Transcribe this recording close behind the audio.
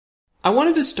I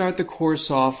wanted to start the course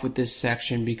off with this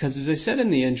section because, as I said in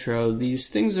the intro, these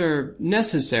things are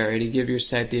necessary to give your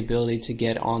site the ability to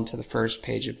get onto the first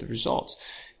page of the results.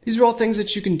 These are all things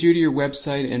that you can do to your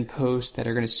website and posts that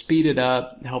are going to speed it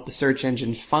up, help the search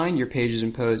engine find your pages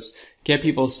and posts, get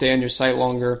people to stay on your site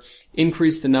longer,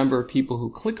 increase the number of people who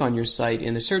click on your site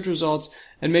in the search results,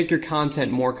 and make your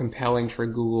content more compelling for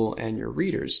Google and your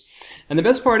readers. And the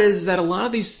best part is that a lot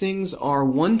of these things are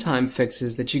one-time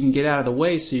fixes that you can get out of the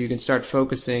way so you can start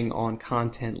focusing on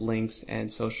content, links,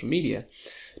 and social media.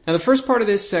 Now, the first part of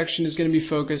this section is going to be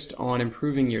focused on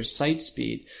improving your site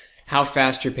speed, how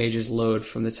fast your pages load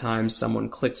from the time someone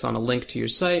clicks on a link to your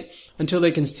site until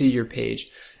they can see your page.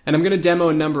 And I'm going to demo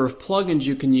a number of plugins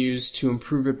you can use to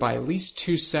improve it by at least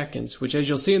 2 seconds, which, as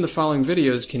you'll see in the following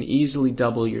videos, can easily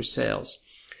double your sales.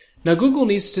 Now, Google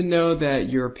needs to know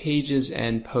that your pages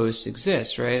and posts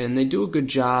exist, right? And they do a good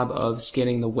job of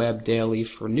scanning the web daily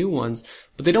for new ones,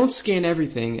 but they don't scan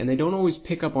everything, and they don't always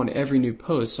pick up on every new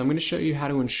post. So I'm going to show you how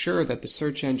to ensure that the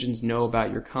search engines know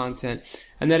about your content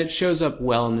and that it shows up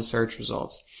well in the search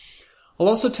results. I'll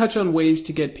also touch on ways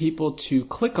to get people to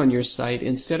click on your site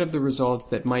instead of the results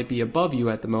that might be above you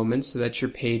at the moment so that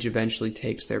your page eventually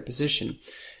takes their position.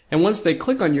 And once they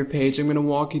click on your page, I'm going to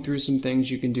walk you through some things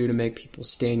you can do to make people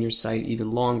stay on your site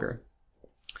even longer.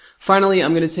 Finally,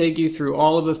 I'm going to take you through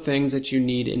all of the things that you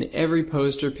need in every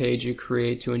post or page you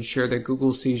create to ensure that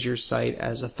Google sees your site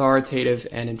as authoritative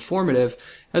and informative,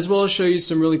 as well as show you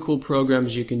some really cool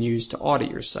programs you can use to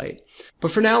audit your site.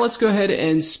 But for now, let's go ahead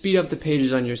and speed up the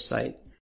pages on your site.